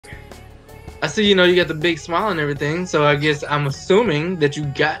I see, you know, you got the big smile and everything. So I guess I'm assuming that you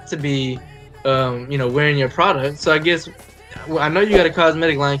got to be, you know, wearing your product. So I guess, well, I know you got a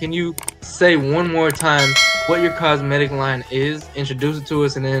cosmetic line. Can you say one more time what your cosmetic line is? Introduce it to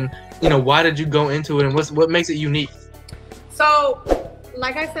us, and then, you know, why did you go into it, and what makes it unique? So,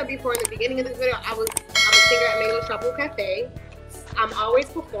 like I said before in the beginning of this video, I'm a singer at Melo Chapeau Cafe. I'm always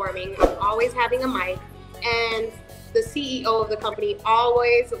performing. I'm always having a mic, and the CEO of the company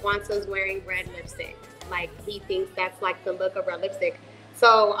always wants us wearing red lipstick. Like, he thinks that's like the look of red lipstick.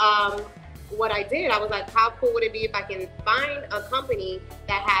 So what I did, I was like, how cool would it be if I can find a company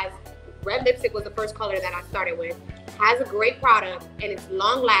that has red lipstick was the first color that I started with, has a great product, and it's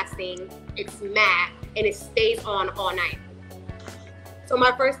long lasting, it's matte, and it stays on all night. So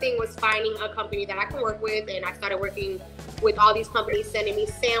my first thing was finding a company that I can work with, and I started working with all these companies sending me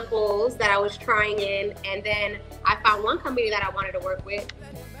samples that I was trying in, and then I found one company that I wanted to work with,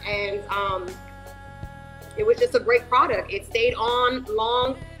 and it was just a great product. It stayed on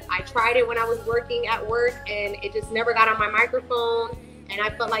long. I tried it when I was working at work, and it just never got on my microphone, and I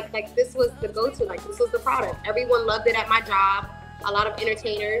felt like this was the go-to, like this was the product. Everyone loved it at my job. A lot of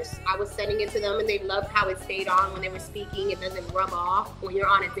entertainers, I was sending it to them, and they loved how it stayed on when they were speaking. It doesn't rub off. When you're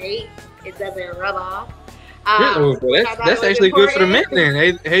on a date, it doesn't rub off. That's actually important. Good for the men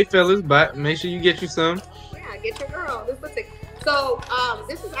then. Hey fellas, make sure you get you some. Yeah, get your girl this lipstick. So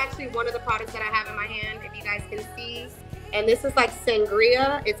this is actually one of the products that I have in my hand, if you guys can see. And this is like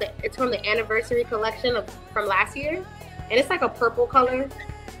sangria. It's from the anniversary collection from last year, and it's like a purple color.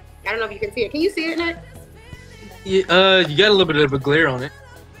 I don't know if you can see it. Can you see it, Nick? Yeah, you got a little bit of a glare on it.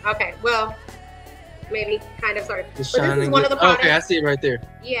 Okay, well, maybe kind of, sorry. But this is one of the products. Okay, I see it right there.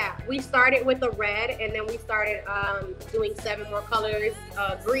 Yeah, we started with the red, and then we started doing 7 more colors.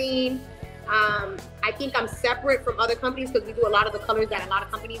 Green. I think I'm separate from other companies because we do a lot of the colors that a lot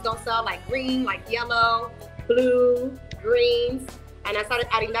of companies don't sell, like green, like yellow, blue, greens. And I started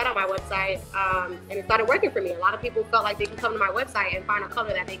adding that on my website, and it started working for me. A lot of people felt like they can come to my website and find a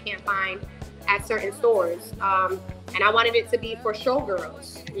color that they can't find at certain stores. And I wanted it to be for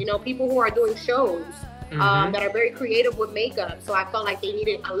showgirls, you know, people who are doing shows that are very creative with makeup. So I felt like they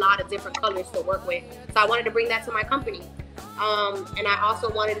needed a lot of different colors to work with. So I wanted to bring that to my company. And I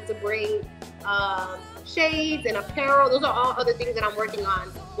also wanted to bring shades and apparel. Those are all other things that I'm working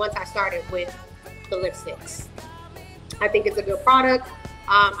on once I started with the lipsticks. I think it's a good product.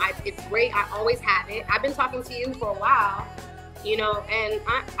 It's great. I always have it. I've been talking to you for a while, you know, and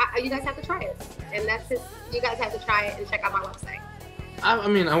you guys have to try it. And that's just, you guys have to try it and check out my website. I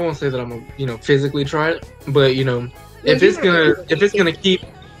mean, I won't say that I'm gonna, you know, physically try it, but you know, if it's gonna keep,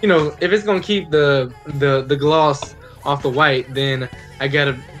 you know, if it's gonna keep the gloss off the white, then I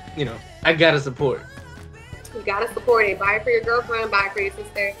gotta, you know, I gotta support. You gotta support it. Buy it for your girlfriend. Buy it for your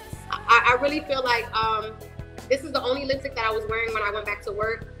sister. I really feel like this is the only lipstick that I was wearing when I went back to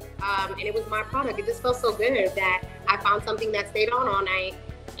work, and it was my product. It just felt so good that I found something that stayed on all night,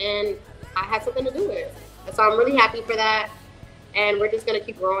 and I had something to do with it. So I'm really happy for that, and we're just gonna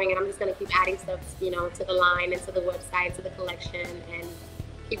keep growing, and I'm just gonna keep adding stuff, you know, to the line and to the website, to the collection, and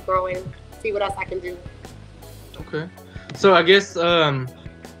keep growing. See what else I can do. Okay, so I guess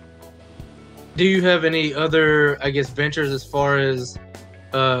do you have any other, I guess, ventures as far as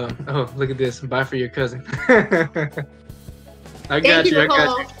oh, look at this. Buy for your cousin. I got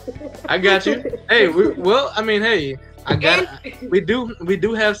you. Hey, well, I mean, hey, we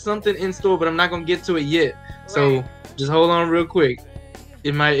do have something in store, but I'm not gonna get to it yet. Right. So just hold on real quick.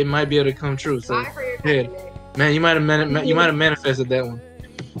 It might be able to come true. So yeah, man, you might have manifested that one.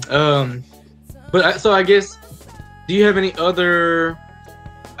 But so I guess, do you have any other,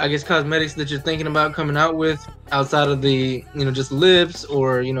 I guess, cosmetics that you're thinking about coming out with outside of the, you know, just lips,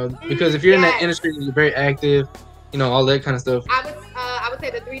 or, you know, because if you're in that industry, you're very active, you know, all that kind of stuff. I would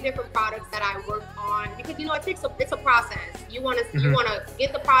say the 3 different products that I work on, because, you know, it's a process. You want to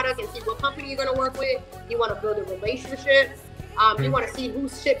get the product and see what company you're going to work with. You want to build a relationship. You want to see who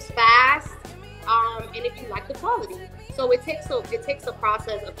ships fast, and if you like the quality. So it takes a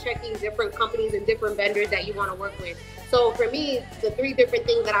process of checking different companies and different vendors that you want to work with. So for me, the 3 different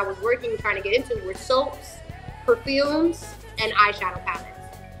things that I was trying to get into were soaps, perfumes, and eyeshadow palettes.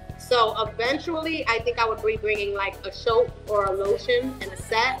 So eventually, I think I would be bringing like a soap or a lotion and a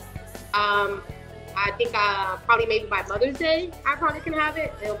set. I think probably maybe by Mother's Day, I probably can have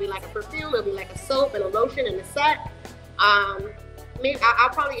it. It'll be like a perfume, it'll be like a soap and a lotion and a set. Maybe I'll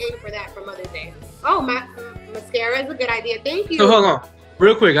probably aim for that for Mother's Day. Oh, mascara is a good idea. Thank you. So hold on,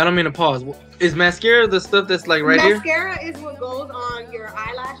 real quick. I don't mean to pause. Is mascara the stuff that's like right here? Mascara is what goes on your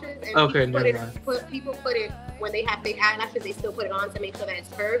eyelashes. And okay, people put it when they have big eyelashes. They still put it on to make sure that it's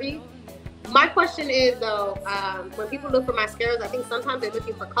curvy. My question is though, when people look for mascaras, I think sometimes they're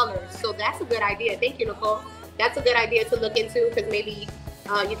looking for colors. So that's a good idea. Thank you, Nicole. That's a good idea to look into because maybe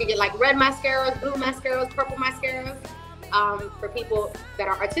you can get like red mascaras, blue mascaras, purple mascaras for people that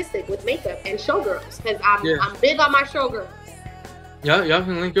are artistic with makeup and showgirls. Because I'm big on my showgirls. Y'all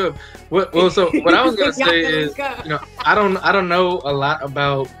can link up. So what I was gonna say is, you know, I don't know a lot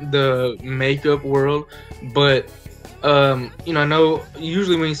about the makeup world, but you know, I know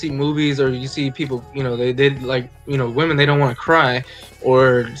usually when you see movies or you see people, you know, they like, you know, women, they don't want to cry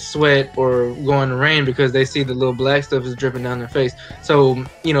or sweat or go in the rain because they see the little black stuff is dripping down their face. So,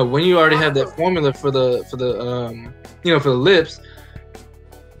 you know, when you already have that formula for the you know, for the lips,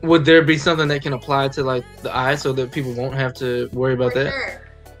 would there be something that can apply to like the eyes so that people won't have to worry about that? Sure.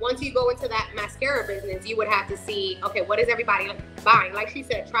 Once you go into that mascara business, you would have to see, okay, what is everybody buying? Like she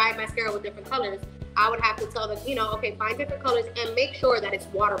said, try mascara with different colors. I would have to tell them, you know, okay, find different colors and make sure that it's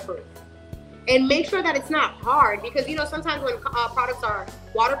waterproof. And make sure that it's not hard because, you know, sometimes when products are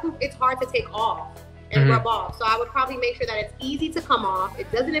waterproof, it's hard to take off and rub off. So I would probably make sure that it's easy to come off. It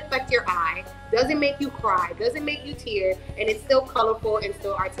doesn't affect your eye, doesn't make you cry, doesn't make you tear, and it's still colorful and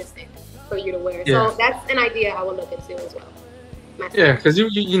still artistic for you to wear. Yeah. So that's an idea I would look into as well. Yeah, because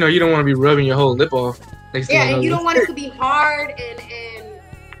you know, you don't want to be rubbing your whole lip off. Yeah, and you don't want it to be hard and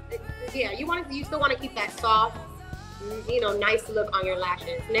yeah, you still want to keep that soft, you know, nice look on your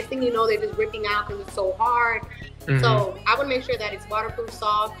lashes. Next thing you know, they're just ripping out because it's so hard. So I would make sure that it's waterproof,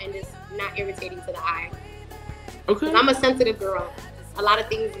 soft, and just not irritating to the eye. Okay. I'm a sensitive girl. A lot of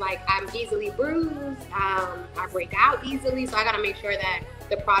things like I'm easily bruised, I break out easily, so I gotta make sure that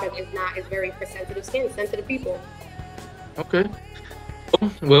the product is very for sensitive skin, sensitive people. Okay.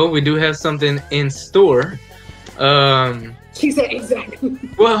 Well, we do have something in store. She said exactly.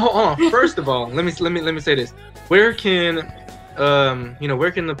 Well, hold on. First of all, let me say this. Where can you know,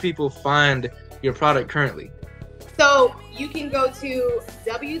 where can the people find your product currently? So you can go to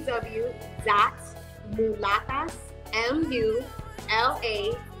www.mulatas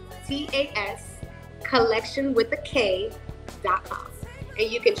Kollection with a K.com,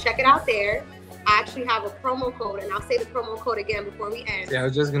 and you can check it out there. I actually have a promo code, and I'll say the promo code again before we end. Yeah, I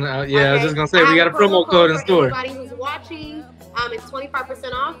was just gonna say we got a promo code in store. Anybody who's watching, it's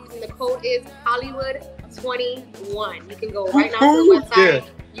 25% off, and the code is Hollywood21. You can go right now to the website. Yeah.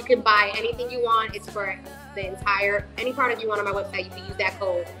 You can buy anything you want. It's for the entire any product you want on my website. You can use that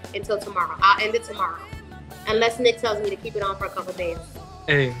code until tomorrow. I'll end it tomorrow, unless Nick tells me to keep it on for a couple days.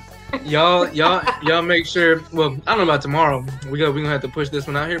 Hey, y'all make sure. Well, I don't know about tomorrow. We're gonna have to push this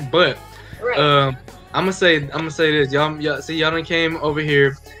one out here, but. Right. I'm gonna say this, y'all see, y'all done came over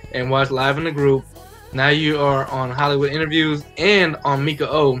here and watched live in the group. Now you are on Hollywood Interviews and on Mika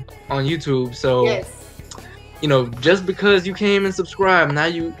O on YouTube. So yes. You know, just because you came and subscribed, now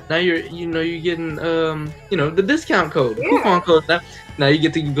you're getting you know, the discount code, the coupon code. Now you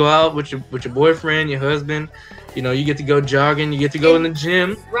get to go out with your boyfriend, your husband. You know, you get to go jogging, you get to go in the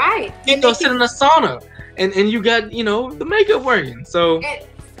gym. Right. You go sit in a sauna, and you got, you know, the makeup working. So.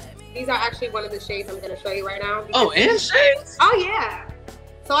 These are actually one of the shades I'm going to show you right now. Oh, and shades? Oh, yeah.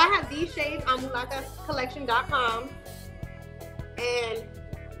 So I have these shades on MulatasKollection.com. And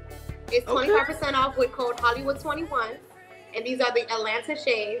it's 25% off with code Hollywood21. And these are the Atlanta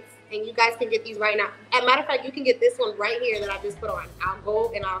shades. And you guys can get these right now. As a matter of fact, you can get this one right here that I just put on. I'll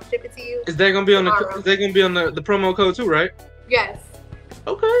go and I'll ship it to you. Is that going to be on the the promo code too, right? Yes.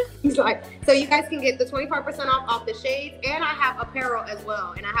 Okay. He's like, so you guys can get the 25% off the shades, and I have apparel as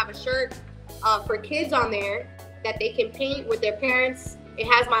well. And I have a shirt for kids on there that they can paint with their parents. It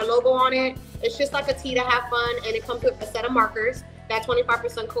has my logo on it. It's just like a tee to have fun, and it comes with a set of markers. That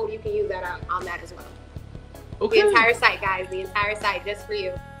 25% code, you can use that on that as well. Okay. The entire site, guys. The entire site, just for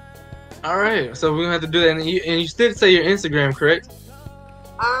you. All right. So we're gonna have to do that, and you still say your Instagram, correct?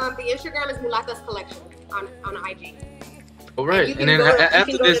 The Instagram is Mulatas Kollection on IG. All right, and then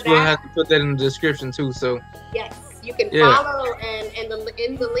after this, we'll have to put that in the description too. So yes, you can follow, and in the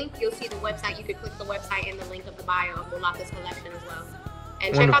link you'll see the website. You can click the website in the link of the bio of Mulatas Kollection as well.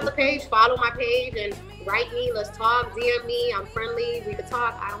 And check out the page, follow my page, and write me. Let's talk. DM me. I'm friendly. We can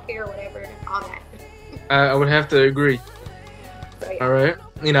talk. I don't care. Whatever. All that. I would have to agree. So, yeah. All right.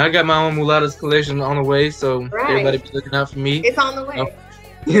 You know, I got my own Mulatas Kollection on the way, so everybody be looking out for me. It's on the way.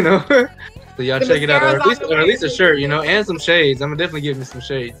 You know. So y'all check it out, or at least a shirt, you know, and some shades. I'm gonna definitely give me some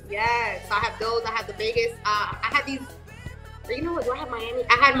shades. Yes, I have those. I have the biggest. I had these. You know what? Do I have Miami?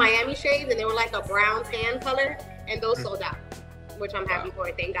 I had Miami shades, and they were like a brown tan color, and those sold out, which I'm happy for.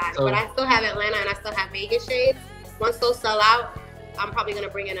 Thank God. So, but I still have Atlanta, and I still have Vegas shades. Once those sell out, I'm probably gonna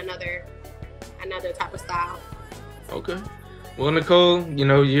bring in another type of style. Okay. Well, Nicole, you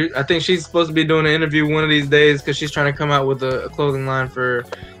know, I think she's supposed to be doing an interview one of these days because she's trying to come out with a clothing line for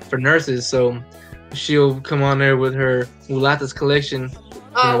nurses. So she'll come on there with her Mulatas Kollection.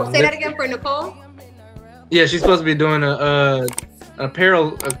 Say that again for Nicole. Yeah, she's supposed to be doing a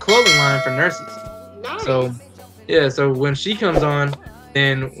clothing line for nurses. Nice. So yeah, so when she comes on,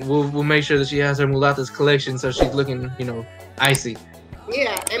 then we'll make sure that she has her Mulatas Kollection, so she's looking, you know, icy.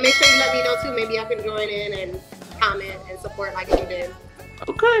 Yeah, and make sure you let me know too. Maybe I can join in and comment and support like you did.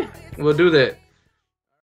 Okay, we'll do that.